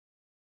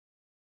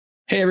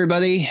Hey,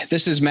 everybody.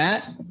 This is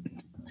Matt.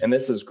 And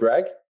this is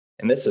Greg.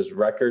 And this is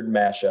Record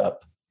Mashup.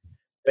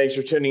 Thanks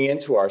for tuning in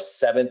to our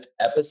 7th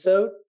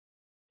episode.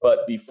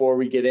 But before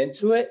we get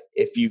into it,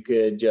 if you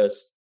could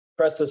just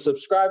press the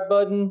subscribe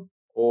button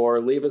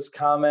or leave us a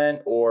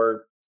comment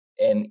or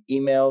an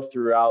email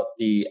throughout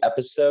the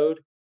episode.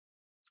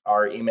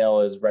 Our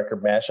email is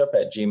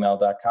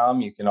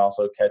recordmashup@gmail.com. You can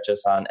also catch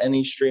us on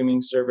any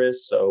streaming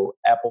service, so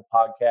Apple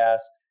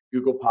Podcasts,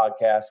 Google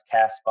Podcasts,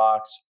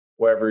 CastBox,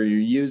 wherever you're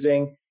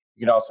using.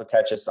 You can also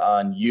catch us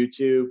on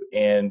YouTube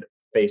and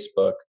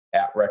Facebook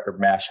at Record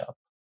Mashup.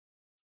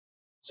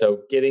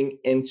 So getting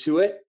into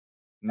it,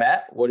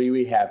 Matt, what do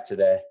we have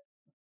today?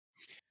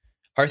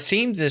 Our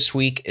theme this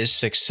week is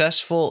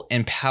successful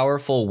and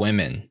powerful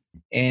women.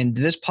 And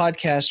this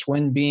podcast,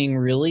 when being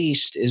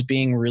released, is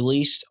being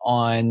released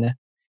on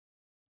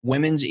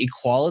Women's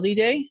Equality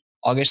Day,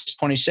 August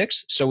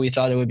 26th. So we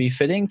thought it would be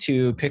fitting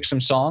to pick some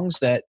songs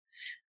that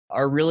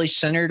are really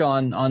centered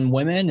on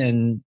women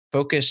and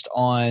focused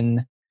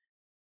on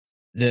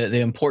the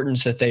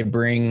importance that they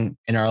bring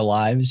in our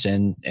lives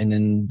and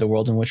in the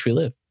world in which we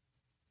live.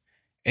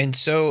 And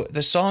so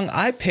the song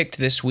I picked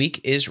this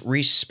week is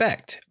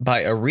Respect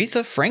by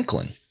Aretha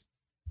Franklin.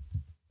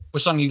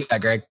 What song you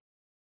got, Greg?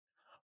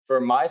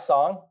 For my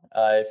song,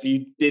 if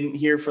you didn't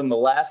hear from the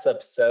last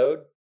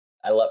episode,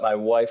 I let my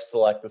wife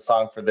select the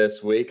song for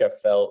this week. I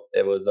felt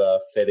it was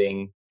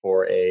fitting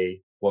for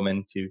a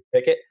woman to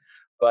pick it.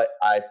 But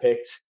I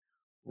picked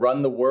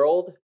Run the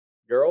World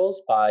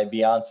Girls by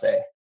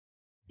Beyonce.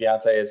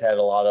 Beyonce has had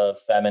a lot of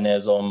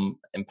feminism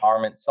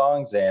empowerment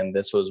songs, and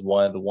this was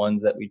one of the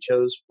ones that we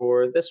chose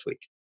for this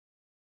week.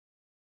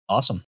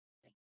 Awesome.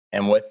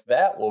 And with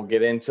that, we'll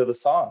get into the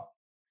song.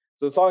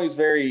 So the song is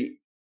very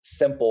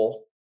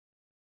simple.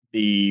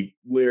 The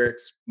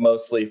lyrics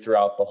mostly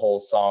throughout the whole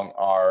song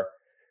are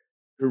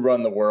 "Who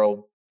run the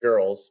world?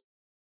 Girls,"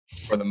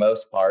 for the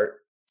most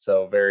part.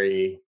 So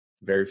very,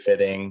 very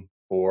fitting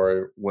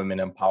for women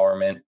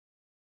empowerment.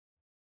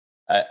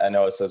 I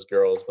know it says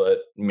girls,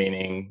 but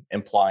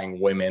implying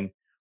women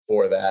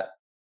for that.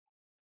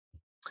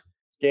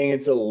 Getting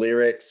into the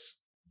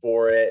lyrics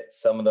for it,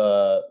 some of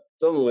the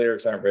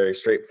lyrics aren't very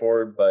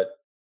straightforward, but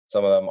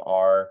some of them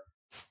are.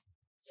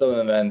 Some of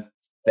the men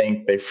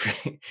think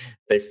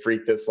they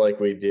freak this like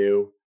we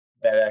do.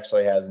 That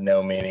actually has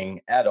no meaning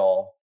at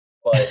all,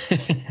 but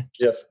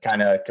just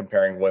kind of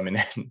comparing women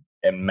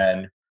and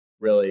men,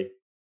 really.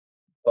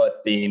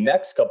 But the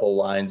next couple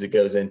lines, it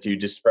goes into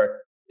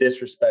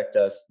disrespect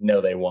us,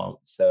 no, they won't.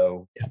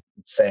 So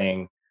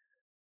saying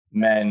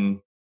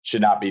men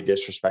should not be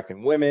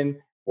disrespecting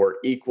women. We're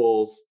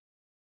equals.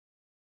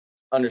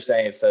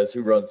 Understanding it says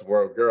 "Who runs the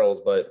world? Girls,"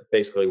 but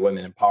basically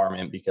women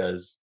empowerment,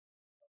 because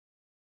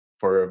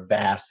for a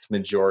vast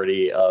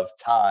majority of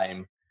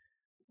time,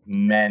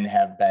 men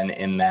have been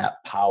in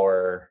that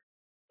power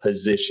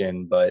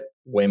position, but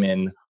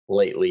women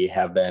lately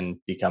have been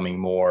becoming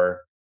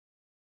more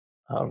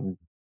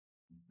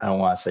I don't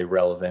want to say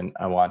relevant.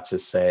 I want to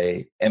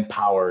say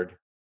empowered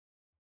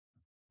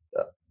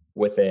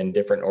within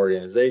different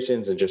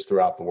organizations and just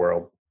throughout the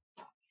world.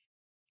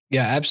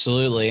 Yeah,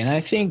 absolutely. And I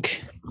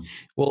think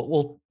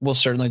we'll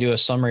certainly do a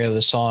summary of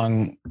the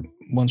song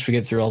once we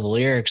get through all the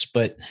lyrics,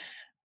 but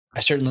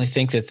I certainly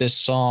think that this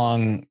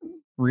song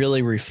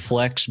really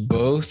reflects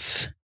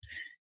both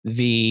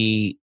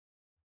the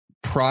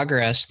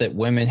progress that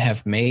women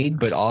have made,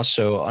 but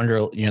also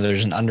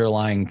there's an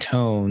underlying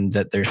tone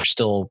that there's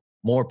still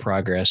more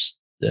progress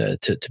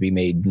to be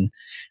made. And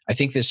I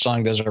think this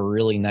song does a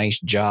really nice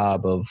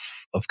job of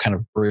kind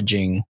of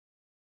bridging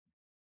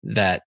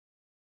that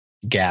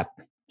gap.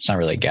 It's not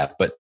really a gap,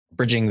 but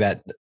bridging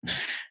that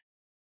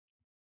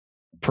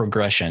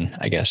progression,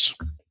 I guess.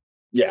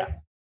 Yeah.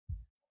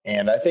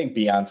 And I think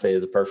Beyonce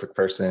is a perfect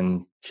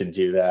person to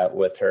do that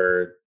with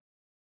her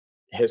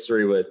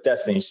history with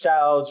Destiny's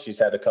Child. She's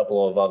had a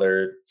couple of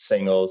other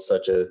singles,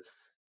 such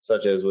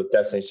as with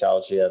Destiny's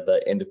Child, she had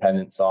the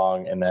Independent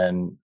song, and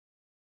then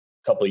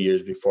a couple of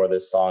years before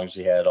this song,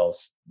 she had all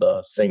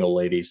the Single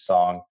Ladies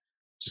song,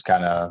 just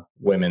kind of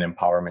women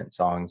empowerment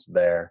songs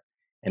there.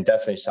 And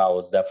Destiny's Child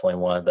was definitely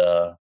one of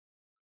the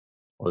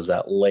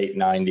late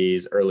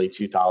 90s, early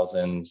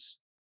 2000s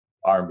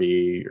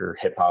R&B or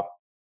hip hop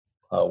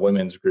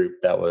women's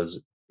group that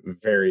was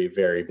very,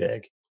 very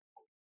big.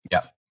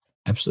 Yeah,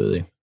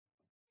 absolutely.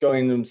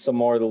 Going into some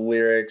more of the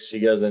lyrics, she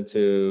goes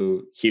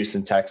into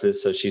Houston,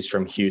 Texas. So she's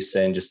from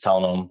Houston, just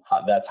telling them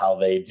that's how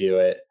they do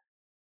it.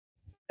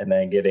 And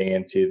then getting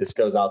into, this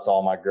goes out to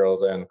all my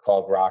girls in the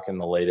club rocking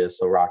the latest.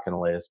 So rocking the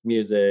latest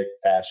music,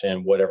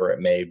 fashion, whatever it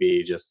may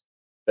be. Just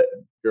the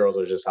girls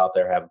are just out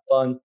there having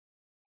fun.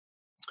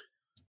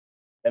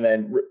 And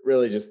then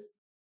really just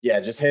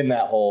hitting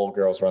that whole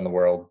girls run the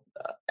world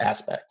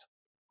aspect.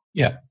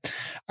 Yeah.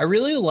 I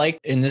really like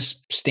in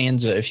this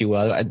stanza, if you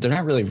will, they're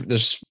not really,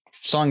 this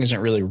song isn't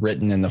really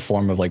written in the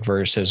form of like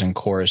verses and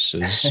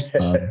choruses.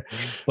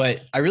 But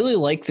I really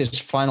like this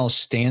final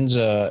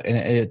stanza. And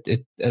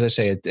it as I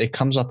say, it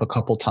comes up a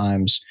couple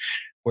times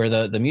where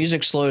the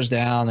music slows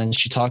down and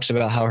she talks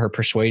about how her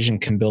persuasion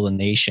can build a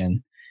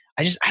nation.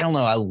 I don't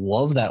know. I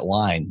love that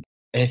line.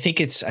 I think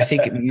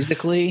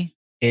musically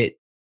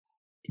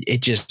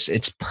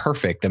it's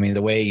perfect. I mean,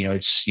 the way,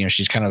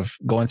 she's kind of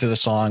going through the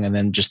song and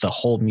then just the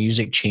whole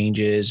music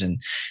changes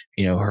and,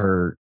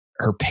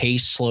 her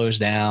pace slows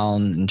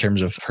down in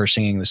terms of her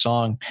singing the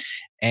song.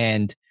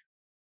 And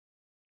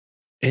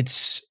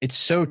it's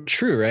so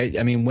true, right?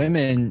 I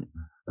mean,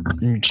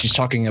 she's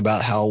talking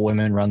about how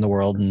women run the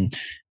world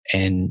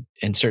and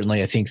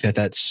certainly I think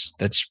that's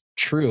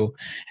true.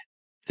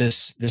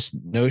 This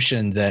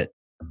notion that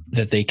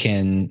they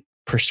can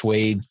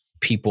persuade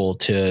people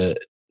to,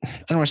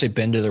 I don't want to say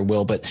bend to their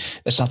will, but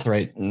that's not the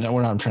right, no,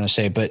 what I'm trying to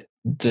say, but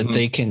that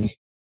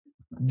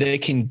they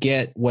can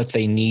get what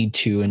they need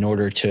to in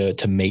order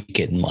to make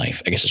it in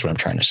life, I guess is what I'm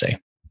trying to say.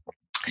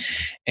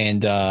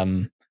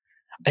 And,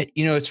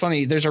 it's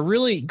funny. There's a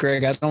really,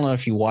 Greg, I don't know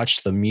if you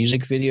watched the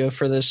music video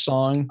for this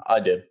song. I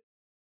did.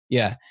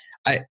 Yeah.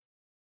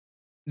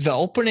 The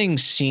opening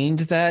scene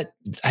to that,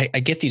 I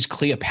get these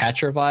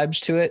Cleopatra vibes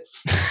to it.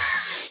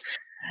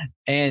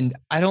 And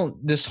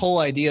this whole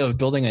idea of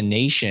building a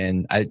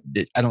nation, I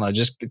don't know,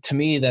 just to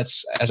me,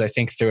 that's, as I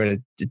think through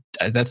it,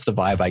 that's the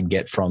vibe I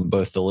get from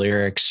both the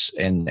lyrics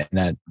and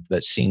that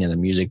scene in the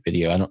music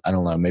video. I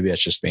don't know. Maybe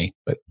that's just me,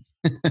 but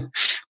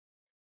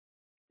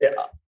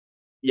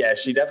yeah,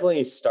 she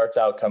definitely starts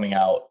out coming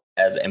out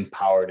as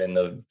empowered in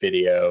the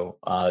video,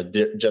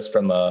 just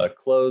from the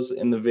clothes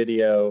in the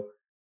video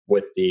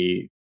with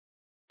the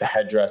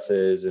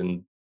headdresses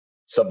and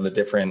some of the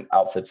different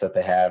outfits that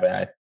they have. And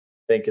I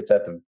think it's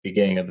at the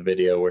beginning of the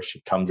video where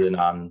she comes in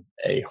on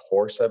a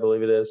horse, I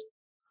believe it is.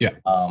 Yeah.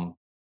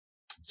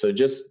 So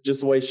just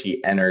the way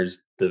she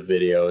enters the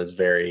video is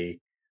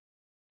very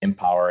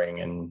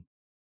empowering, and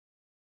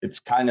it's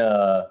kind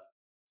of,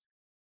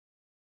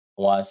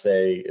 I want to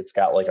say it's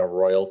got like a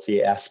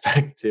royalty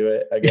aspect to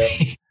it, I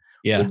guess.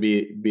 Yeah. Would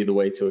be the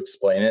way to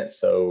explain it.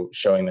 So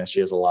showing that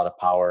she has a lot of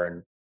power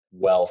and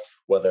wealth,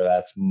 whether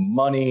that's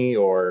money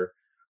or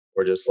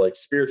just like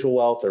spiritual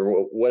wealth or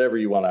whatever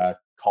you want to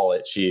call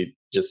it. She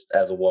just,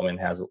 as a woman,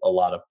 has a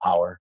lot of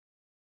power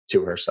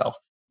to herself.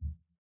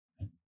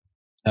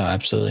 Oh,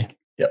 absolutely.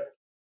 Yep.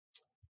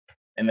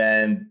 And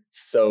then,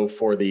 so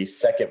for the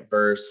second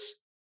verse,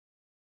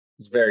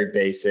 it's very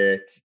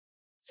basic,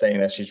 saying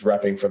that she's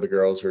repping for the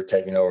girls who are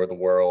taking over the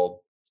world,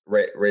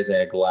 raising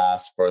a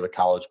glass for the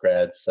college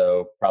grads.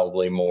 So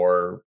probably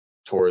more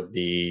toward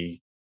the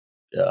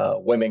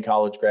women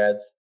college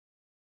grads.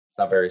 It's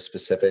not very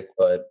specific,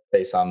 but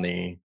based on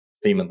the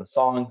theme of the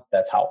song,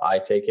 that's how I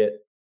take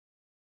it.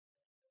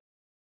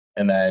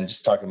 And then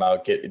just talking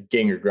about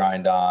getting your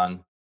grind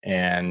on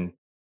and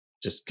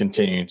just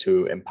continuing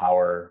to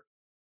empower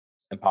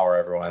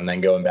everyone. And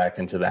then going back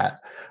into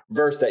that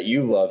verse that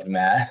you loved,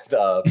 Matt,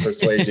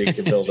 persuasion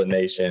can build a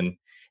nation,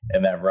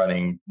 and then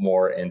running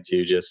more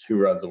into just who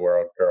runs the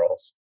world,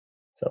 girls.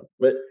 So,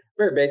 but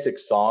very basic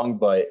song,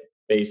 but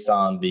based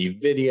on the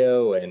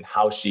video and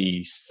how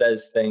she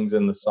says things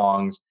in the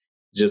songs,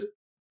 just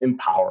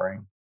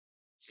empowering.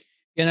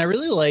 And I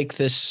really like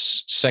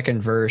this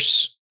second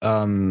verse.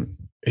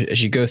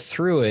 As you go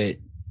through it,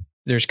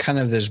 there's kind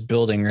of this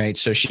building, right?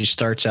 So she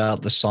starts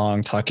out the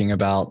song talking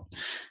about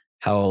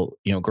how,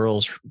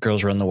 girls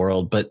run the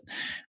world, but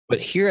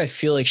here I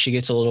feel like she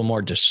gets a little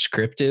more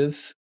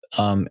descriptive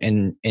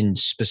in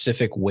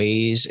specific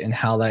ways and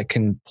how that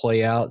can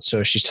play out.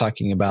 So she's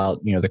talking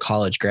about, the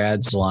college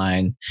grads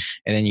line,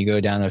 and then you go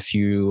down a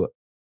few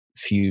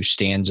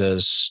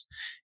stanzas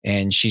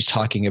and she's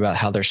talking about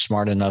how they're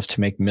smart enough to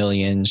make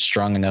millions,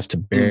 strong enough to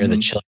bear the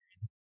children,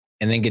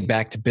 and then get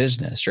back to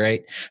business.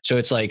 Right. So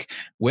it's like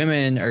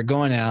women are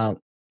going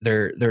out,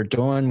 they're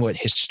doing what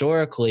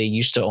historically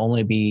used to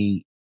only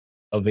be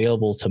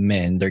available to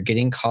men. They're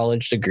getting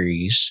college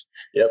degrees.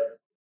 Yep.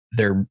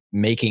 They're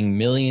making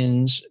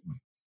millions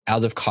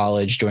out of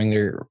college, doing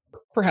their,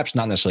 perhaps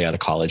not necessarily out of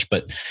college,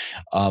 but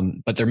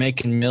they're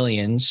making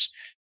millions.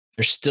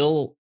 They're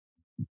still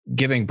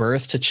giving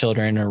birth to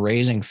children or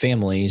raising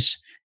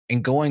families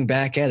and going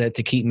back at it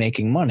to keep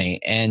making money.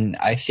 And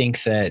I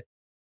think that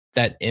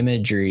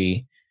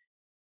imagery,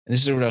 and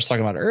this is what I was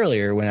talking about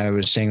earlier when I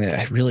was saying that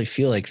I really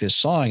feel like this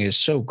song is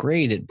so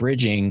great at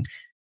bridging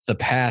the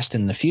past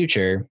and the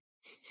future.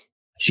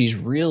 She's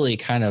really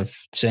kind of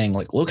saying,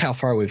 like, look how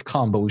far we've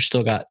come, but we've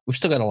still got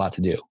a lot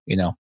to do,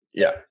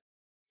 Yeah.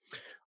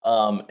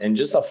 And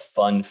just a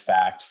fun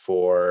fact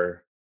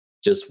for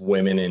just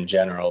women in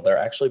general, they're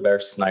actually better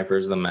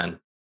snipers than men.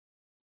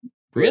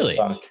 Really?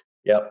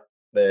 Yep.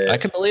 I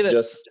can believe it.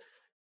 Just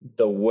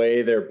the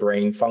way their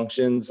brain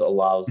functions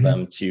allows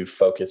them to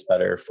focus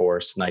better for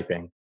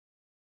sniping.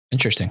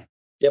 Interesting.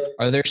 Yep.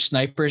 Are there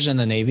snipers in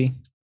the Navy?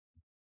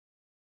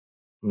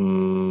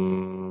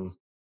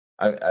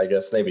 I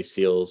guess Navy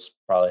SEALs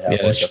probably have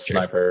a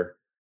sniper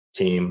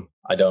team.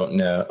 I don't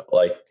know.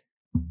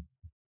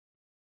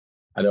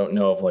 I don't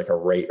know of like a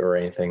rate or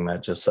anything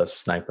that just says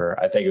sniper.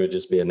 I think it would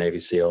just be a Navy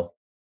SEAL.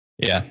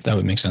 Yeah, that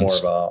would make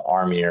sense. More of a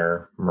Army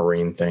or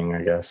Marine thing,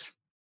 I guess.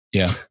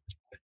 Yeah.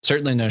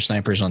 Certainly no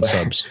snipers on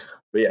subs.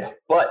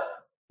 But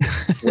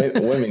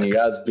Women, you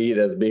guys beat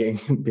as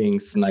being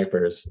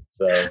snipers.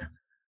 So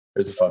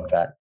there's a fun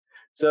fact.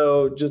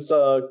 So just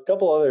a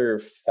couple other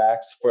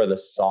facts for the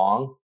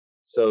song.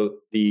 So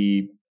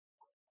the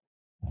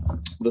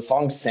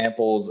song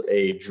samples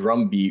a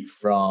drum beat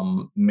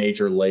from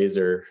Major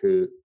Lazer,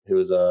 who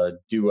is a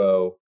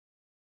duo,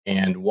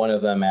 and one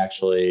of them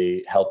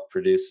actually helped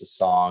produce the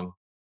song,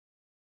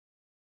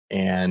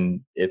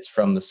 and it's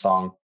from the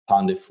song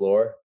Pon de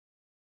Fleur.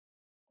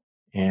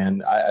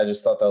 And I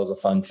just thought that was a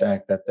fun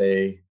fact that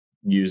they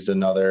used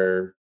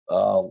another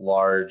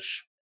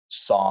large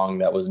song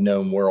that was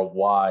known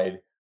worldwide,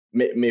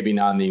 maybe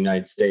not in the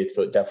United States,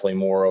 but definitely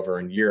more over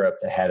in Europe,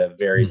 that had a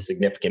very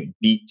significant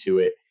beat to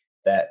it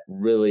that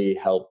really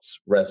helped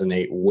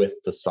resonate with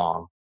the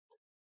song.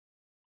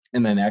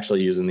 And then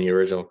actually using the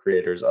original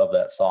creators of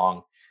that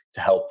song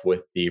to help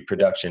with the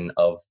production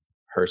of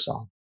her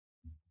song.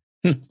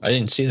 I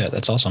didn't see that.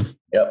 That's awesome.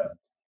 Yep.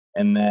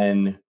 And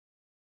then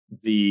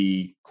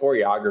the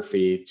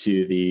choreography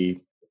to the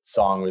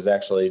song was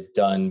actually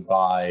done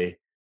by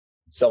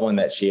someone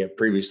that she had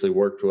previously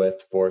worked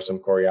with for some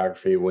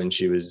choreography when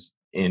she was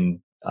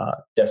in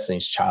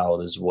Destiny's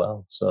Child as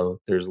well. So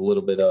there's a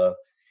little bit of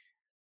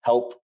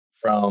help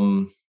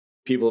from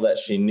people that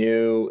she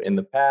knew in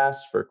the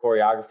past for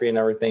choreography and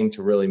everything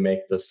to really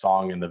make the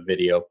song and the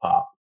video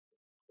pop.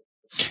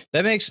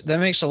 That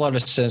makes a lot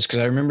of sense, because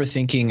I remember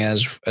thinking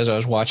as I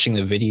was watching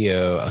the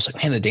video, I was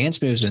like, man, the dance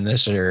moves in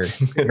this are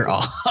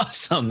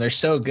awesome. They're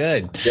so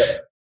good.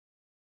 Yep.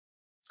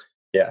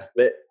 Yeah,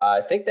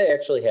 I think they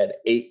actually had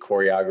 8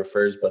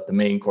 choreographers, but the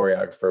main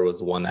choreographer was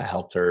the one that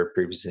helped her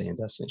previously in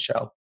Destiny's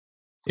Child.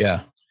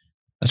 Yeah,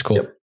 that's cool.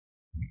 Yep.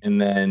 And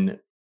then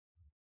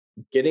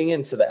getting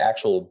into the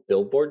actual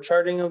Billboard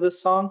charting of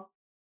this song,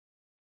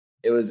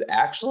 it was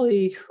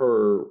actually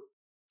her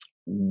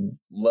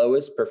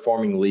lowest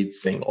performing lead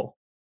single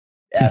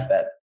at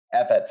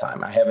that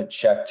time. I haven't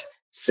checked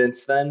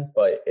since then,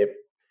 but it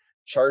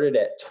charted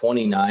at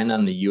 29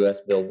 on the US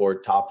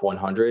Billboard Top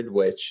 100,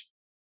 which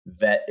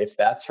if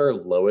that's her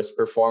lowest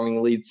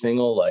performing lead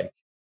single, like,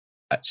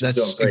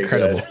 that's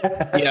incredible.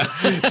 Yeah.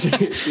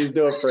 She's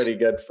doing pretty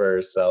good for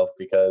herself,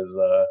 because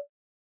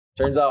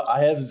turns out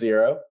I have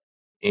 0,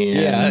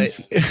 and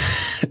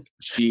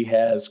she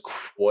has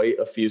quite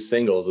a few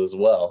singles as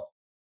well.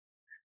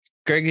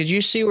 Greg, did you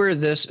see where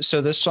this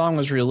song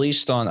was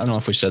released on? I don't know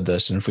if we said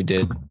this, and if we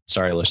did,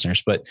 sorry,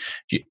 listeners, but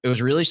it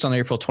was released on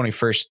April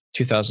 21st,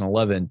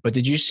 2011. But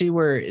did you see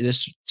where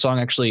this song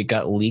actually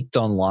got leaked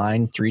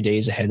online 3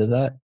 days ahead of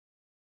that?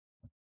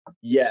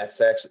 Yes,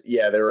 actually,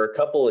 yeah, there were a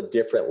couple of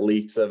different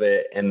leaks of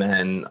it, and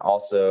then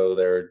also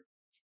there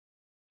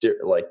were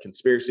like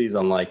conspiracies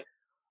on like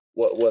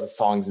what the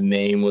song's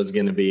name was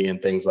going to be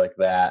and things like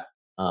that.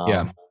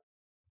 But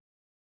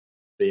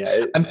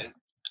yeah,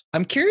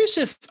 I'm curious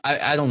if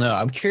I don't know.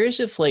 I'm curious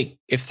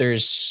if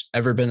there's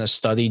ever been a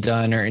study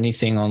done or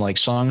anything on like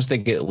songs that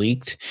get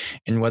leaked,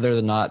 and whether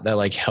or not that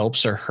like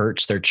helps or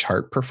hurts their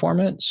chart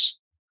performance.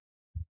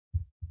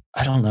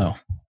 I don't know.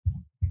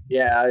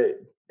 Yeah,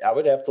 I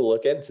would have to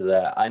look into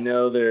that. I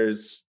know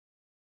there's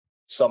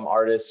some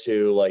artists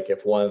who, like,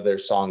 if one of their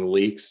song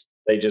leaks,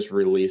 they just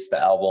release the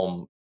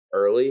album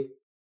early.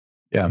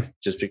 Yeah.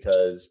 Just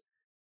because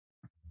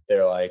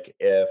they're like,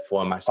 if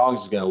one of my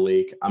songs is going to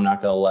leak, I'm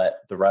not going to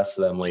let the rest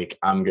of them leak.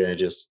 I'm going to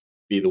just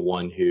be the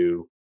one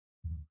who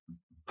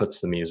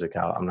puts the music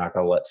out. I'm not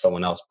going to let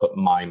someone else put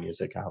my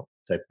music out,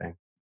 type thing.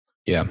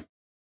 Yeah.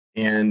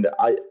 And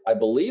I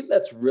believe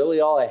that's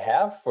really all I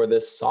have for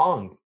this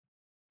song.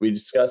 We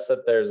discussed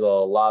that there's a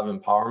lot of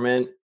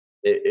empowerment.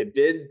 It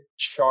did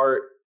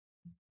chart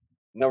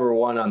number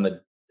 1 on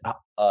the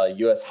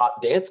US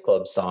Hot Dance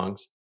Club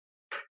songs.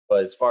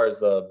 But as far as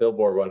the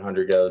Billboard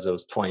 100 goes, it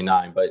was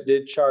 29. But it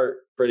did chart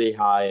pretty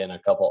high in a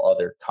couple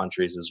other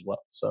countries as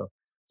well. So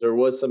there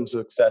was some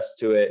success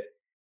to it.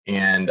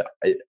 And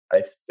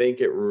I think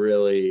it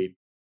really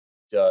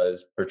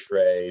does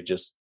portray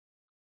just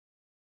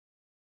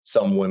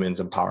some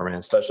women's empowerment,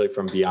 especially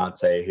from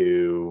Beyonce,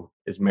 who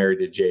is married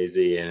to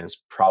Jay-Z and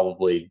is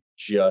probably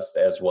just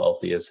as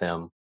wealthy as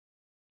him.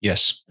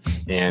 Yes.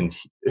 And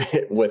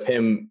with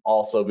him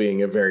also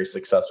being a very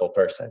successful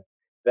person,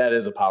 that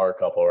is a power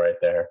couple right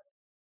there.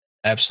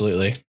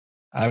 Absolutely.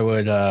 I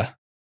would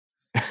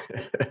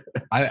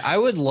I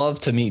would love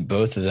to meet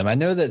both of them. I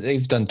know that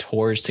they've done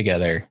tours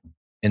together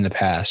in the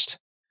past.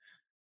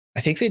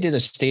 I think they did a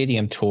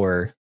stadium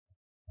tour.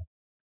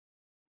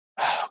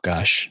 Oh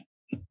gosh,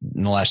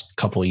 in the last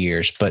couple of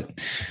years, but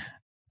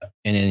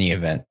in any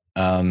event,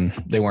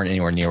 they weren't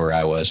anywhere near where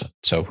I was,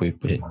 so we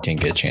didn't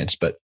get a chance.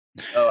 But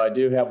I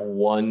do have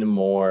one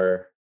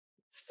more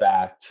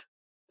fact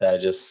that I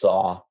just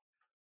saw.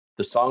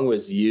 The song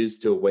was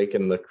used to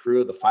awaken the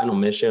crew of the final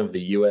mission of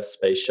the U.S.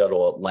 Space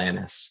Shuttle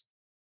Atlantis,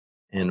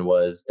 and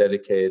was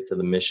dedicated to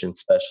the mission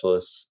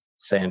specialist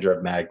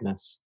Sandra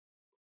Magnus.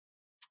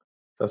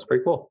 So that's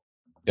pretty cool.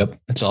 Yep,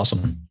 that's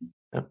awesome.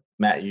 Yep.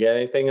 Matt, you got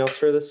anything else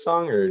for this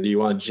song, or do you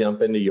want to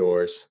jump into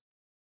yours?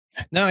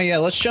 No, yeah,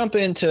 let's jump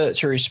into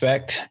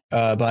Respect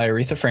by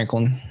Aretha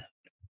Franklin.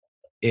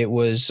 It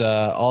was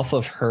off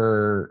of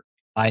her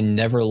 "I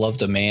Never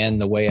Loved a Man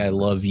the Way I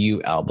Love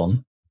You"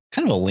 album.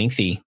 Kind of a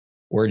lengthy,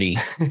 wordy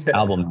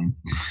album,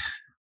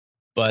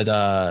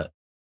 but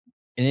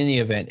in any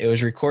event, it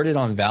was recorded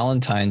on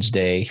Valentine's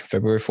Day,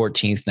 February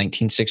 14th,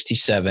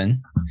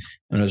 1967,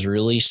 and was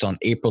released on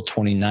April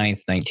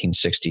 29th,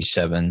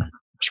 1967. It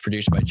was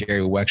produced by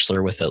Jerry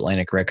Wexler with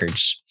Atlantic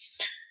Records.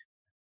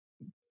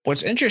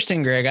 What's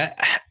interesting, Greg,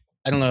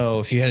 I don't know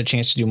if you had a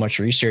chance to do much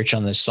research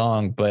on this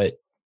song, but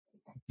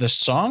the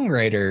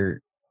songwriter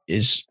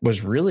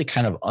was really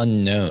kind of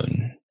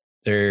unknown.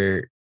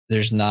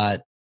 There's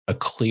not a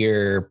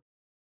clear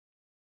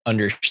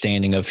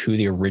understanding of who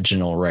the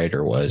original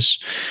writer was,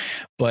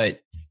 but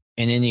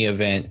in any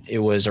event, it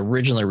was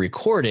originally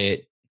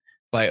recorded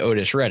by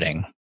Otis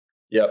Redding.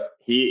 Yep,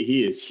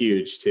 he is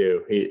huge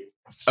too.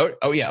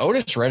 Oh yeah,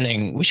 Otis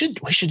Redding. We should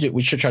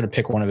try to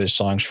pick one of his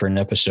songs for an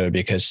episode,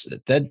 because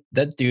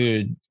that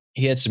dude,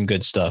 he had some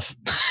good stuff.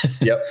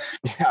 Yep,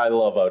 I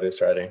love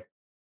Otis Redding.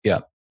 Yeah.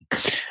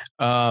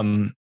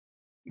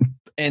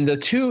 And the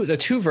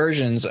two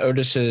versions,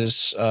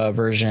 Otis's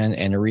version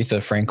and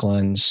Aretha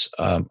Franklin's,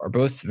 are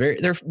both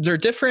they're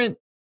different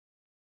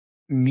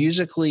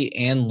musically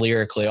and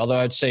lyrically. Although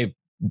I'd say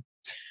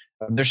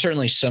there's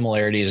certainly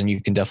similarities, and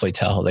you can definitely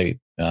tell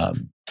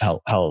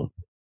how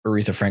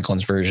Aretha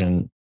Franklin's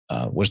version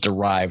was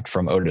derived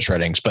from Otis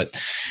Redding's. But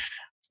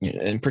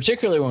and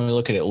particularly when we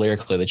look at it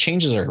lyrically, the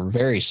changes are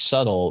very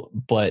subtle,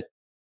 but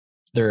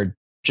they're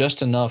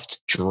just enough to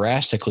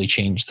drastically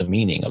change the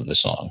meaning of the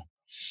song.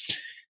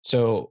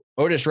 So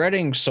Otis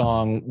Redding's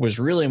song was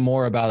really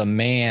more about a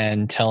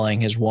man telling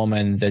his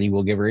woman that he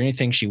will give her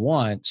anything she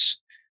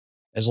wants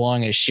as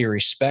long as she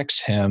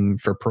respects him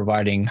for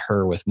providing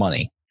her with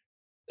money,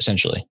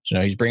 essentially. So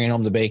he's bringing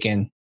home the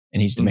bacon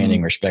and he's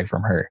demanding respect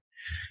from her.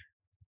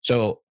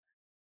 So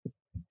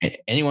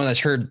anyone that's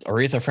heard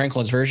Aretha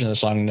Franklin's version of the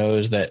song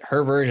knows that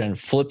her version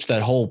flips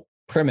that whole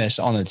premise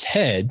on its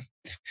head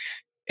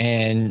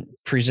and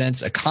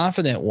presents a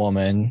confident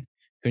woman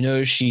who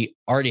knows she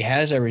already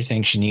has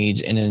everything she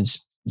needs and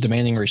is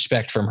demanding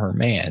respect from her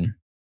man.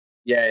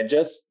 Yeah,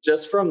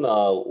 just from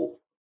the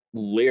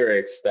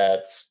lyrics,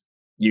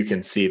 you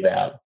can see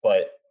that.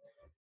 But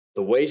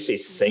the way she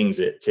sings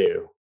it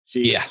too.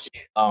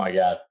 Oh my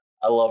God.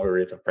 I love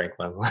Aretha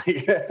Franklin.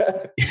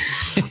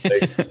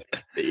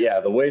 Yeah,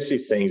 the way she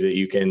sings it,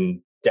 you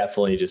can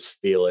definitely just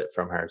feel it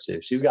from her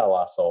too. She's got a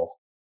lot of soul.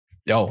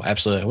 Oh,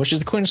 absolutely. Well, she's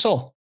the queen of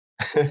soul.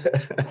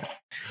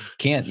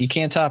 You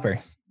can't top her.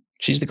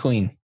 She's the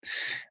queen.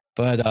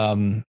 But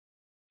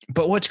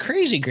what's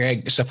crazy,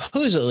 Greg,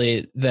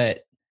 supposedly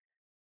that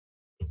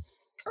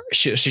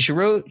she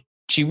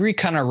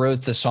kind of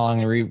wrote the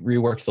song and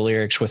reworked the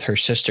lyrics with her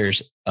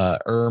sisters,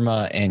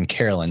 Irma and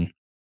Carolyn.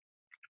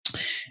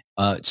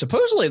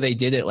 Supposedly they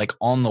did it like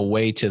on the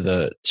way to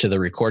the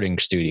recording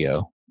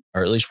studio,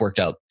 or at least worked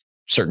out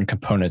certain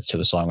components to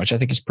the song, which I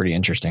think is pretty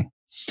interesting.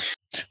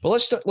 But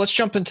let's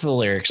jump into the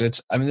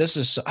lyrics. I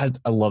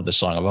love this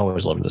song. I've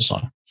always loved this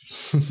song.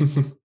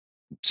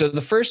 So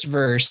the first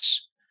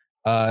verse,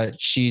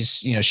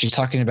 she's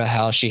talking about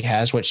how she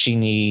has what she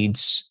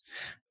needs.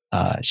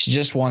 She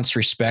just wants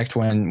respect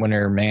when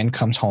her man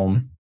comes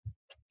home,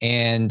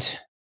 and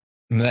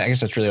I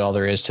guess that's really all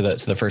there is to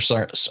the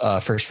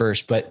first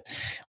verse. But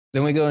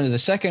then we go into the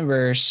second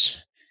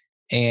verse,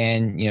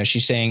 and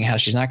she's saying how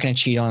she's not going to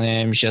cheat on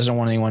him. She doesn't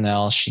want anyone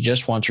else. She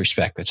just wants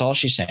respect. That's all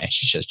she's saying.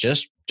 She says,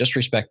 just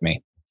respect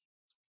me.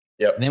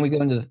 Yep. And then we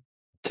go into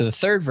the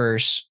third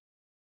verse,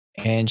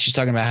 and she's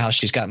talking about how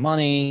she's got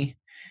money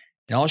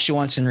and all she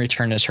wants in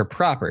return is her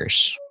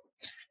propers.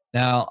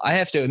 Now, I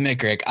have to admit,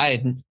 Greg, I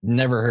had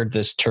never heard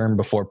this term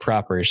before,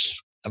 propers.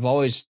 I've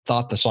always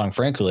thought the song,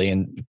 frankly,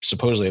 and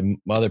supposedly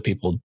other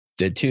people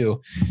did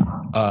too,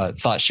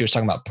 thought she was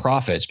talking about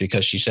profits,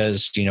 because she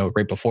says,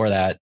 right before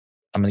that,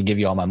 I'm going to give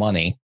you all my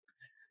money.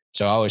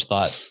 So I always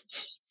thought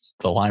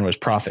the line was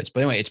profits.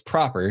 But anyway, it's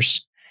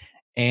propers.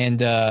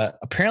 And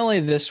apparently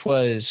this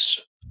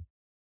was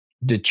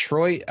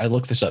Detroit. I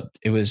looked this up.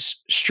 It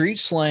was street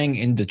slang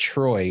in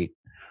Detroit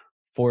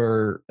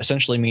for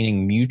essentially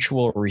meaning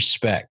mutual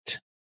respect.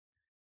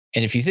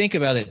 And if you think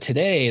about it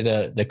today,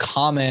 the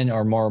common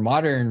or more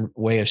modern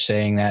way of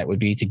saying that would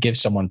be to give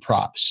someone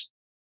props.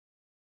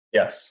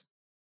 Yes.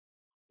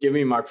 Give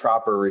me my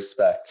proper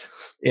respect.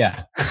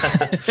 Yeah.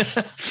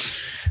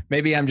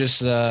 Maybe I'm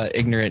just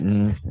ignorant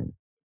and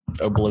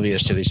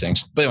oblivious to these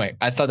things. But anyway,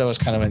 I thought that was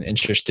kind of an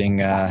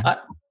interesting... I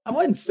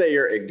wouldn't say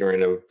you're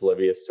ignorant or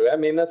oblivious to it. I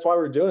mean, that's why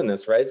we're doing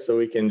this, right? So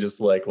we can just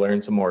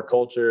learn some more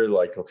culture,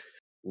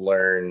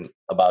 learn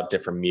about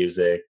different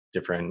music,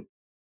 different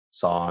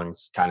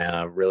songs, kind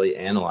of really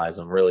analyze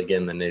them, really get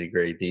in the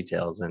nitty-gritty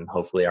details, and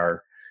hopefully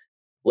our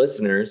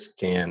listeners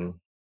can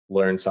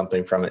learn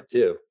something from it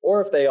too.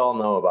 Or if they all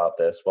know about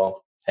this,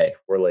 well, hey,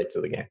 we're late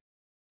to the game.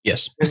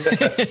 Yes.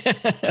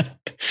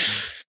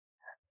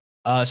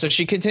 So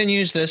she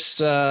continues this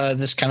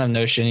kind of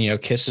notion,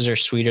 kisses are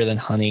sweeter than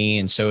honey,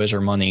 and so is her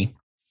money.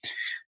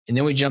 And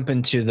then we jump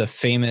into the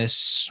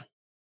famous,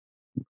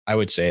 I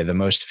would say the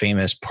most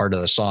famous part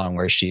of the song,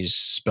 where she's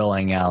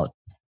spelling out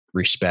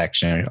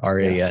respect,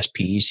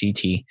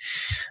 RASPECT.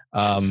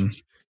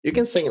 You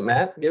can sing it,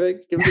 Matt. Give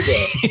it a go.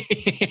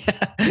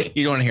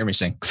 You don't want to hear me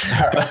sing.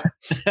 Right.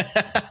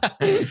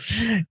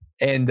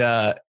 And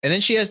then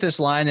she has this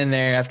line in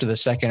there after the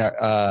second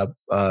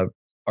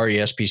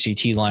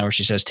RESPCT line where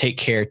she says, "Take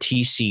care,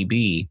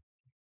 TCB,"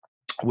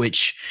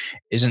 which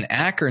is an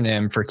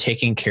acronym for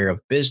taking care of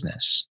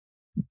business.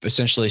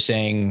 Essentially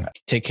saying,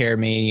 take care of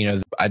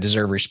me, I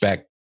deserve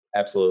respect.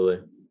 Absolutely.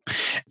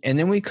 And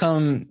then we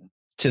come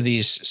to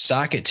these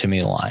 "Sock It to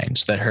Me"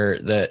 lines that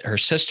her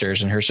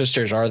sisters, and her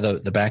sisters are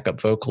the backup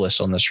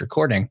vocalists on this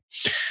recording,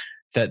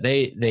 that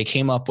they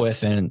came up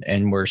with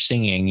and were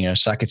singing,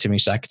 "Sock it to me,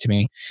 sock it to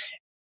me."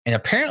 And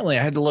apparently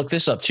I had to look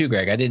this up too,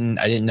 Greg. I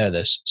didn't know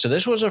this. So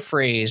this was a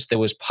phrase that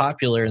was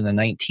popular in the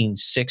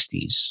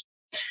 1960s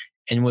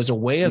and was a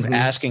way of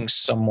asking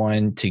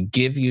someone to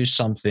give you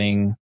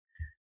something,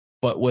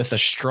 but with a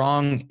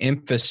strong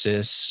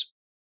emphasis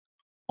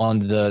on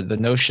the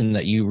notion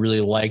that you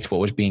really liked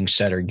what was being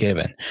said or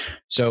given.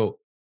 So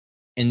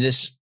in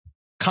this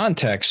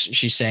context,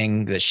 she's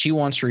saying that she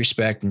wants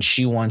respect and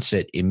she wants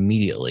it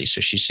immediately.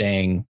 So she's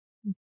saying,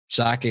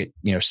 sock it,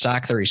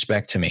 sock the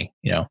respect to me,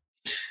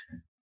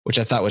 which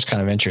I thought was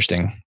kind of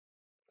interesting.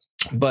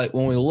 But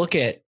when we look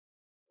at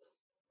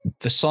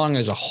the song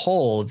as a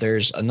whole,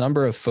 there's a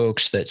number of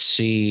folks that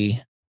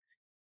see,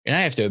 and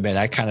I have to admit,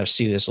 I kind of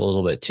see this a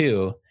little bit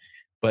too,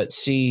 but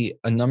see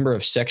a number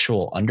of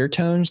sexual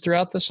undertones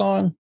throughout the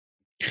song.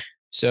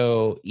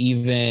 So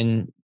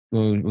even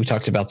when we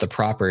talked about the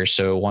proper,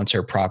 so "Wants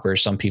Her Proper,"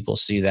 some people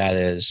see that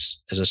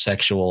as a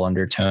sexual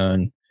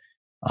undertone.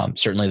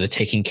 Certainly the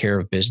 "taking care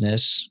of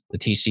business," the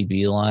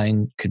TCB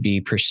line, could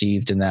be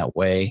perceived in that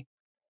way.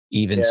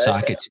 Even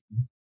 "socket."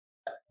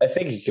 I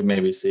think you could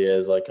maybe see it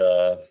as like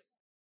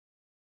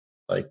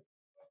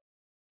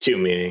two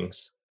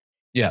meanings.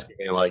 Yeah.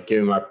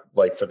 Give me my,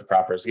 for the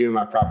propers, give me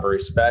my proper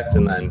respect,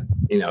 and then,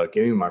 give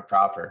me my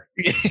proper.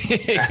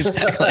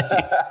 Exactly.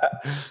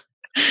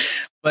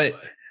 But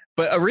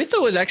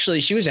Aretha was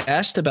actually, she was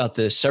asked about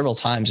this several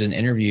times in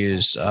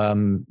interviews,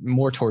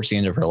 more towards the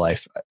end of her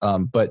life.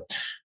 But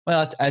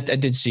I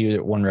did see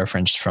one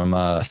reference from,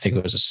 I think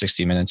it was a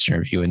 60 Minutes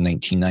interview in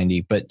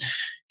 1990, but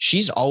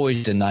she's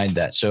always denied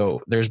that.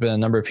 So there's been a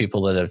number of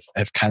people that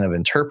have kind of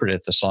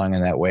interpreted the song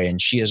in that way.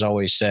 And she has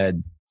always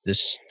said,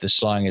 this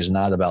song is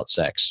not about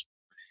sex.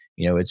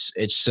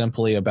 It's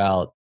simply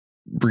about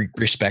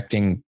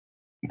respecting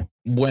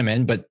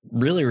women, but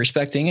really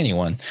respecting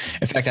anyone.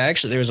 In fact, I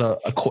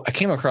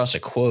came across a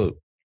quote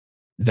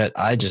that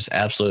I just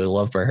absolutely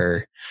love by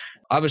her.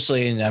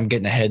 Obviously, and I'm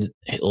getting ahead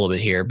a little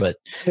bit here, but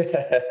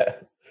the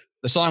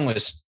song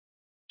was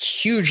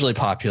hugely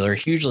popular,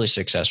 hugely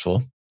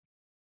successful.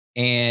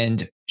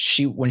 And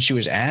when she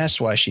was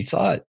asked why she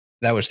thought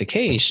that was the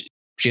case,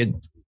 she had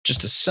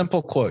just a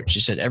simple quote. She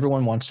said,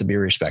 "Everyone wants to be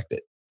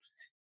respected."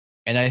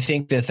 And I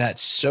think that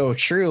that's so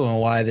true, and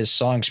why this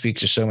song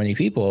speaks to so many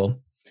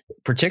people,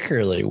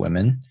 particularly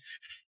women,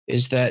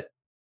 is that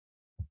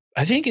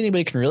I think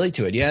anybody can relate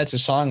to it. Yeah, it's a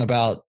song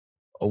about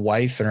a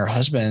wife and her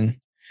husband,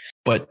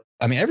 but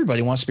I mean,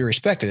 everybody wants to be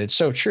respected. It's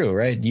so true,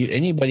 right?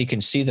 Anybody can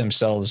see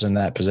themselves in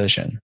that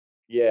position.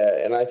 Yeah,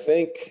 and I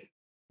think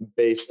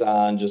based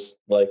on just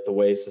like the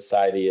way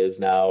society is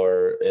now,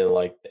 or in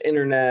like the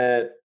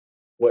internet,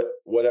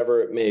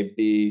 whatever it may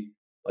be,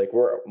 like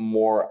we're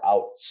more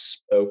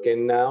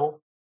outspoken now,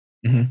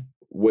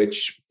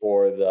 which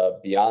for the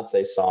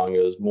Beyonce song,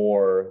 it was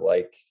more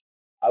like,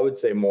 I would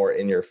say more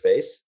in your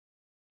face,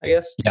 I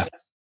guess. Yeah.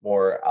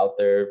 More out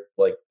there,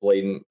 like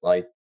blatant,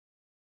 like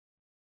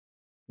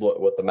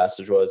what the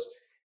message was.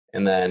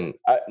 And then,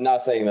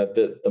 not saying that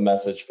the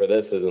message for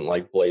this isn't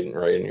like blatant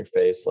right in your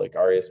face, like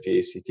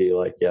RESPECT,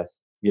 like,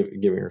 yes, give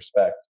me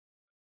respect.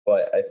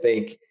 But I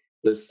think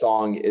this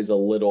song is a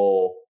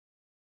little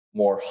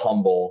more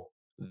humble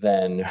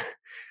than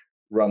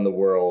 "Run the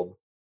World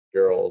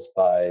Girls"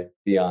 by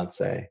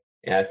Beyonce.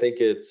 And I think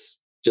it's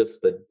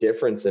just the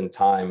difference in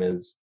time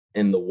is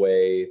in the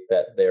way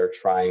that they're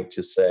trying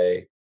to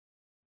say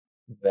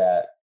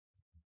that,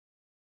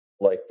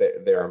 like,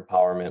 their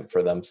empowerment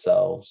for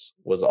themselves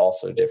was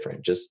also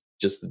different. Just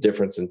the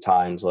difference in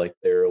times, like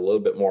they're a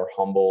little bit more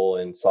humble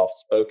and soft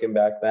spoken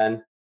back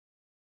then,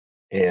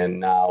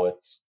 and now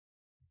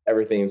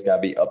everything's got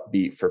to be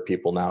upbeat for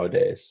people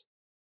nowadays.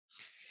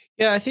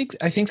 Yeah, I think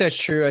that's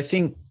true. I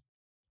think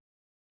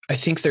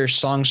they're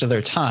songs of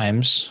their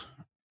times.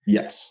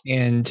 Yes.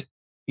 And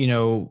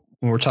when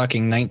we're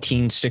talking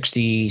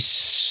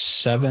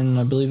 1967,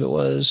 I believe it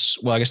was.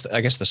 Well, I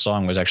guess the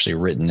song was actually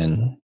written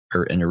and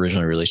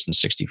originally released in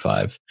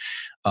 65.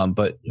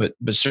 But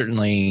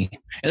certainly,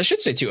 and I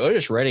should say too,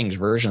 Otis Redding's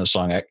version of the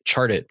song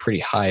charted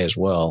pretty high as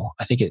well.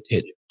 I think it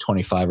hit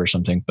 25 or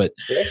something. But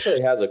he actually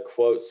has a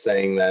quote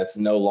saying that it's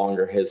no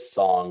longer his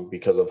song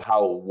because of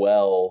how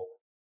well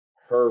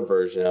her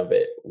version of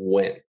it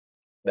went.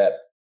 That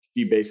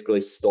he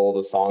basically stole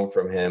the song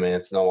from him, and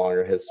it's no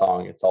longer his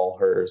song; it's all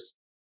hers.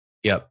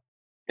 Yep.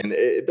 And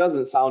it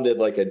doesn't sounded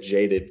like a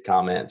jaded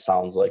comment. It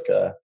sounds like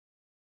a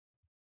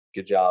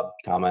good job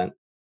comment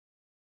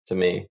to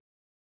me.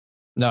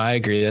 No, I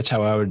agree. That's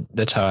how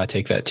I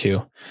take that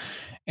too.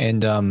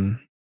 And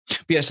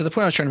but yeah, so the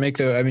point I was trying to make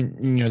though, I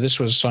mean, this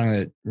was a song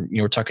that,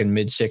 we're talking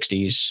mid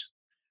 60s,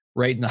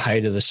 right in the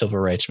height of the civil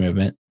rights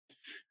movement.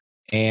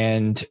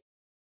 And,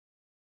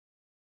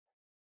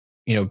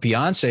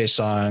 Beyonce's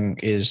song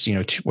is,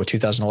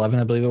 2011,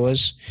 I believe it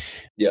was.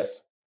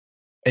 Yes.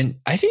 And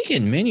I think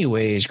in many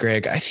ways,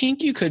 Greg, I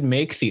think you could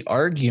make the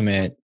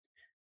argument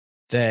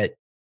that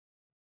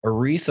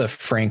Aretha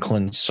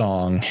Franklin's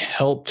song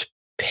helped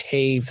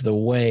pave the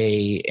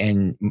way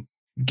and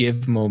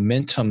give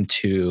momentum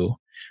to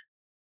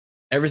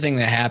everything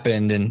that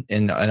happened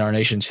in our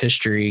nation's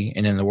history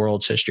and in the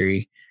world's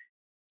history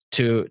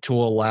to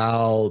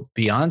allow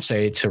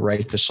Beyonce to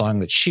write the song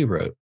that she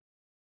wrote.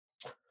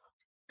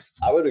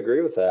 I would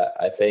agree with that.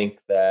 I think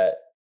that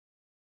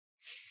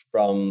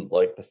from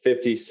like the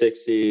 50s,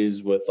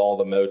 60s, with all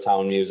the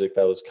Motown music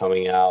that was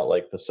coming out,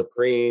 like the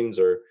Supremes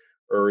or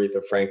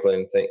Aretha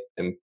Franklin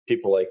and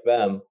people like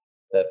them,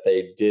 that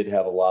they did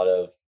have a lot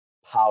of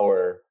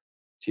power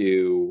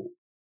to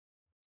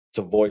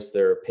voice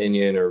their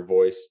opinion or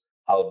voice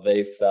how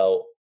they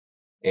felt.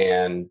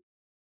 And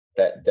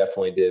that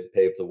definitely did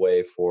pave the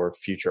way for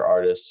future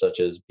artists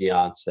such as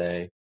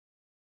Beyonce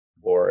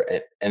or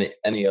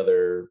any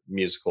other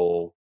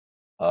musical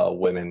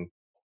women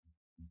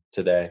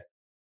today.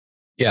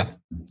 Yeah,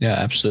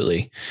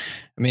 absolutely.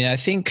 I mean, I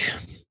think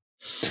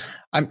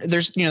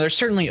there's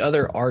certainly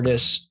other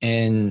artists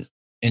in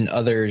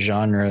other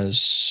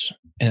genres,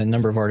 and a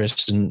number of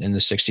artists in the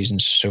 60s and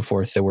so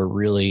forth that were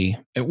really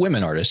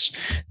women artists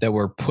that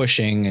were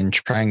pushing and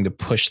trying to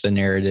push the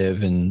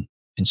narrative and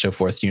so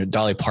forth.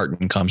 Dolly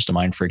Parton comes to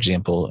mind, for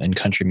example, in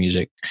country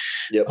music.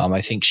 Yep.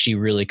 I think she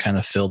really kind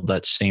of filled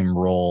that same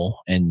role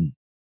in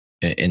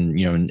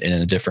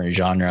a different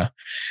genre.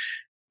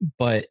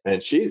 But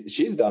and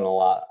she's done a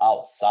lot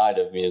outside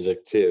of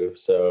music too.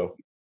 So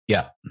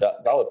yeah,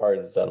 Dolly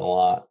Parton's done a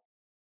lot.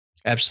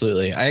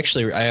 Absolutely. I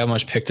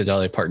almost picked a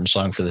Dolly Parton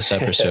song for this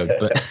episode,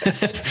 but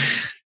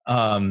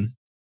I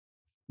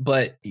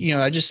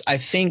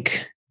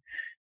think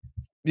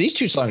these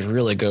two songs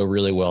really go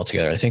really well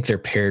together. I think they're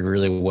paired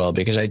really well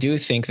because I do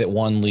think that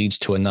one leads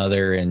to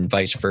another and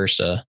vice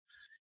versa,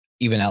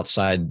 even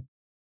outside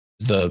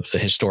the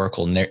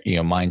historical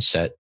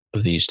mindset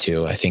of these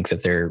two. I think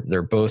that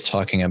they're both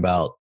talking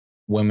about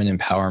women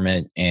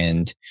empowerment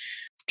and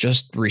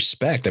just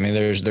respect. I mean,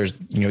 there's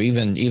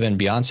even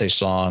Beyonce's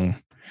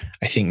song,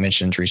 I think,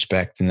 mentions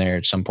respect in there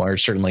at some point, or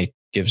certainly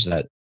gives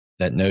that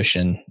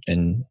notion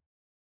and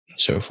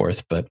so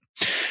forth. But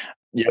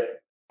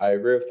yep, I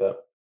agree with that.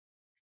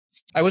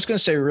 I was going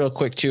to say real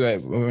quick too. I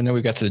know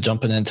we got to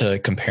jumping into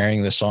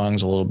comparing the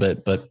songs a little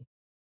bit, but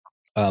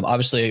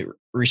obviously,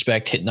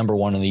 Respect hit number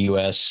one in the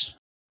U.S.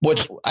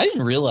 What I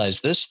didn't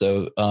realize this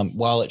though,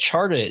 while it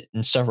charted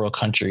in several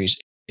countries,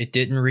 it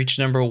didn't reach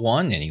number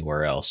one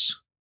anywhere else.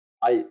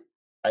 I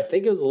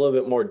think it was a little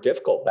bit more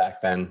difficult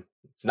back then.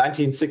 It's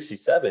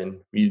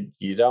 1967.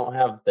 You don't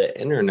have the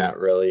internet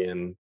really,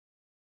 and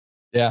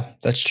yeah,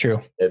 that's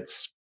true.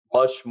 It's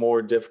much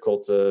more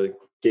difficult to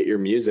get your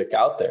music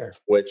out there.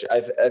 Which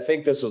I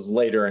think this was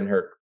later in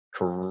her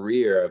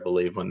career, I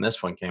believe, when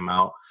this one came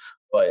out.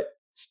 But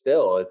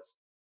still,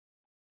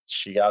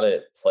 she got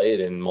it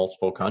played in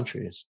multiple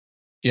countries.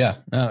 Yeah,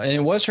 and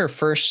it was her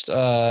first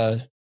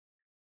song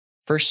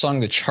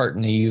to chart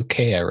in the UK.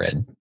 I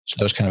read, so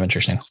that was kind of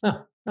interesting.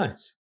 Oh,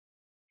 nice.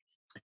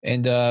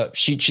 And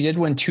she did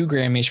win 2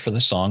 Grammys for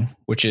the song,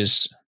 which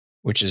is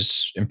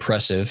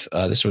impressive.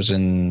 This was that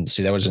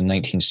was in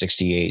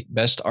 1968.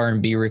 Best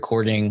R&B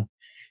recording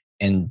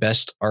and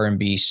best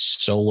R&B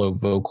solo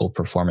vocal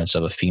performance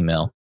of a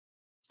female.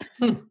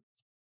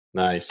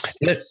 Nice.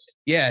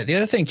 Yeah. The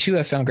other thing too,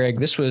 I found, Greg,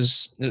 this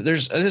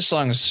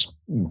song's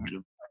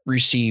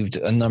received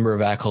a number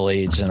of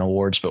accolades and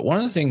awards, but one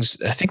of the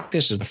things, I think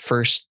this is the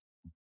first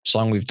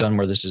song we've done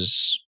where this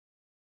is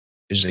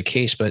the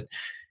case, but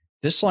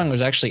this song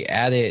was actually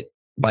added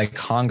by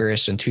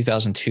Congress in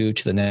 2002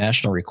 to the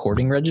National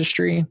Recording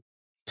Registry.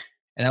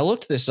 And I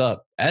looked this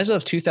up. As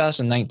of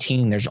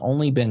 2019, there's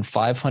only been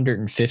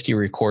 550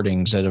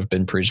 recordings that have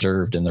been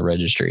preserved in the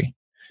registry.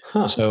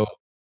 Huh. So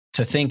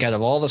to think, out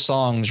of all the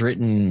songs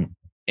written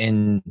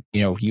in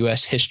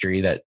U.S. history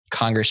that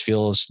Congress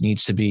feels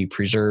needs to be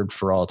preserved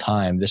for all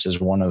time, this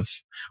is one of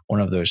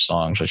those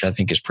songs, which I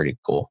think is pretty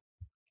cool.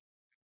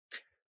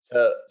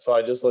 So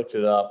I just looked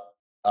it up.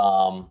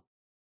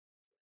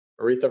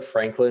 Aretha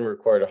Franklin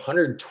recorded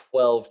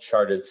 112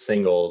 charted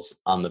singles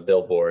on the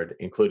Billboard,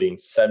 including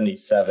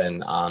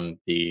 77 on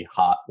the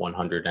Hot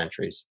 100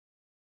 entries.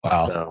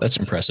 Wow, so that's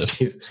impressive.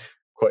 She's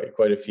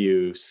quite a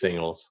few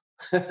singles.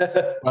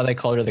 Well, they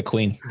called her the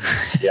queen.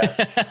 Yeah,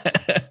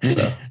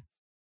 so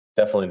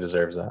definitely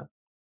deserves that.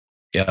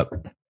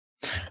 Yep.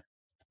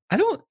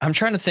 I'm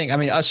trying to think. I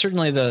mean, I was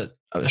trying to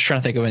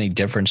think of any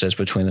differences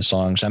between the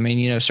songs. I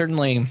mean,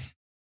 certainly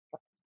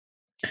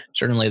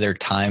their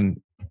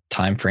time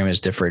frame is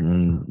different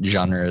and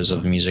genres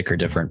of music are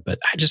different, but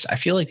I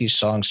feel like these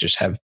songs just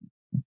have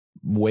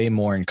way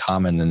more in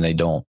common than they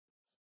don't.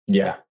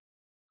 Yeah.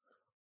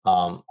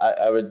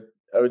 I would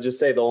I would just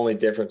say the only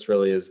difference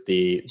really is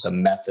the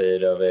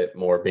method of it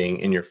more being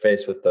in your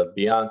face with the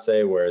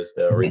Beyonce, whereas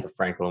the Aretha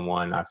Franklin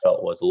one I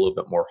felt was a little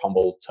bit more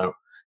humble,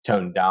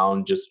 toned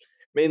down, just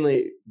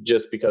mainly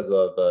just because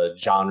of the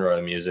genre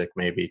of music,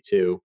 maybe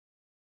too.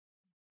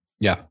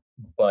 Yeah.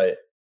 But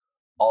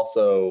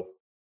also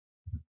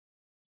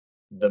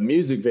the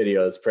music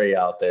video is pretty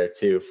out there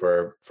too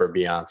for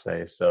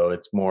Beyonce. So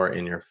it's more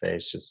in your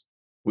face. Just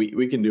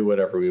we can do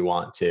whatever we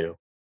want to.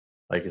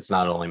 Like it's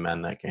not only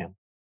men that can.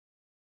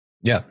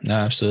 Yeah, no,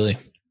 absolutely.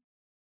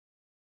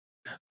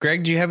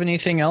 Greg, do you have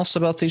anything else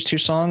about these two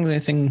songs?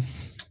 Anything?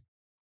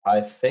 I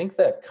think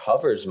that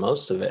covers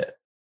most of it.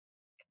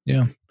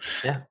 Yeah.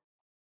 Yeah.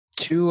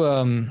 Two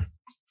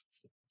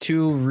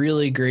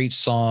really great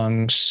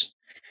songs.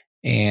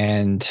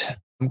 And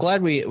I'm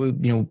glad we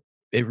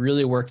it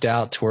really worked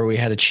out to where we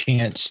had a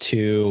chance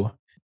to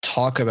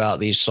talk about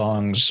these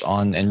songs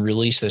on and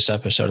release this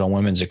episode on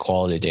Women's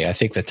Equality Day. I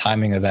think the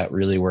timing of that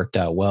really worked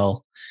out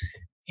well.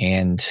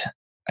 And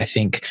I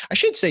think I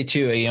should say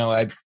too,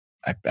 I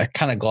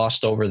kind of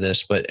glossed over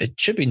this, but it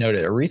should be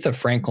noted Aretha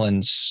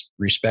Franklin's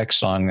Respect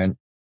song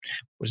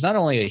was not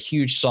only a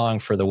huge song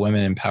for the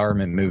women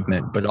empowerment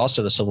movement, but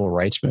also the civil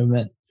rights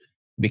movement.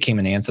 It became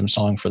an anthem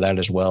song for that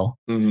as well.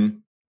 Mm-hmm.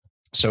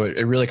 So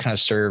it really kind of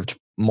served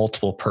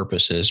multiple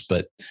purposes,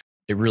 but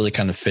it really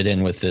kind of fit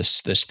in with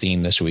this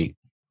theme this week.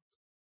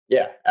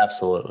 Yeah,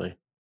 absolutely.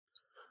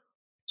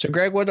 So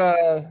Greg,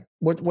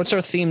 what's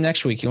our theme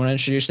next week? You want to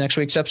introduce next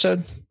week's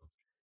episode?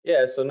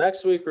 Yeah, so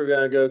next week we're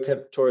going to go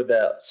toward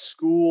that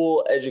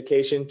school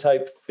education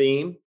type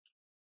theme.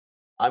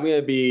 I'm going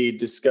to be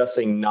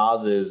discussing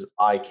Nas's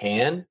I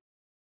Can.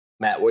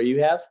 Matt, what do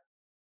you have?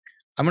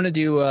 I'm going to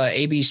do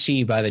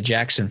ABC by the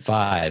Jackson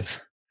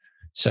 5.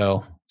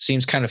 So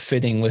seems kind of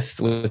fitting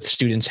with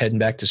students heading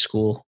back to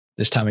school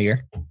this time of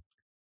year,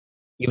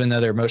 even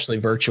though they're mostly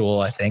virtual,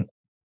 I think.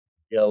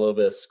 You got a little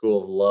bit of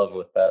School of Love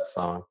with that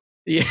song.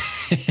 Yeah,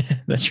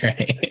 that's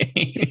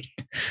right.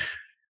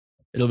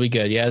 It'll be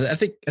good. Yeah, I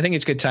think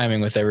it's good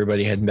timing with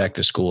everybody heading back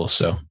to school.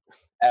 So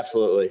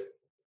absolutely.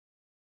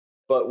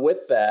 But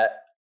with that,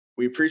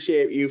 we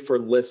appreciate you for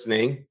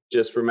listening.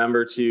 Just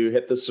remember to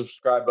hit the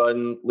subscribe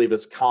button, leave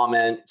us a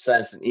comment, send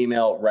us an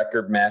email at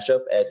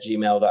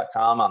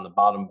recordmashup@gmail.com. On the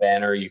bottom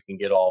banner, you can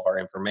get all of our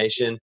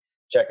information.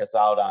 Check us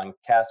out on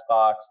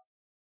CastBox,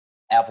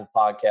 Apple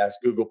Podcasts,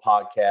 Google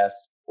Podcasts,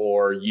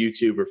 or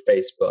YouTube or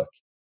Facebook.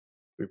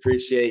 We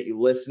appreciate you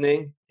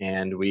listening,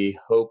 and we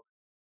hope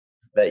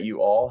that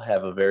you all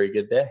have a very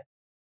good day.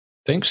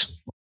 Thanks.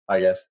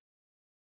 Bye, guys.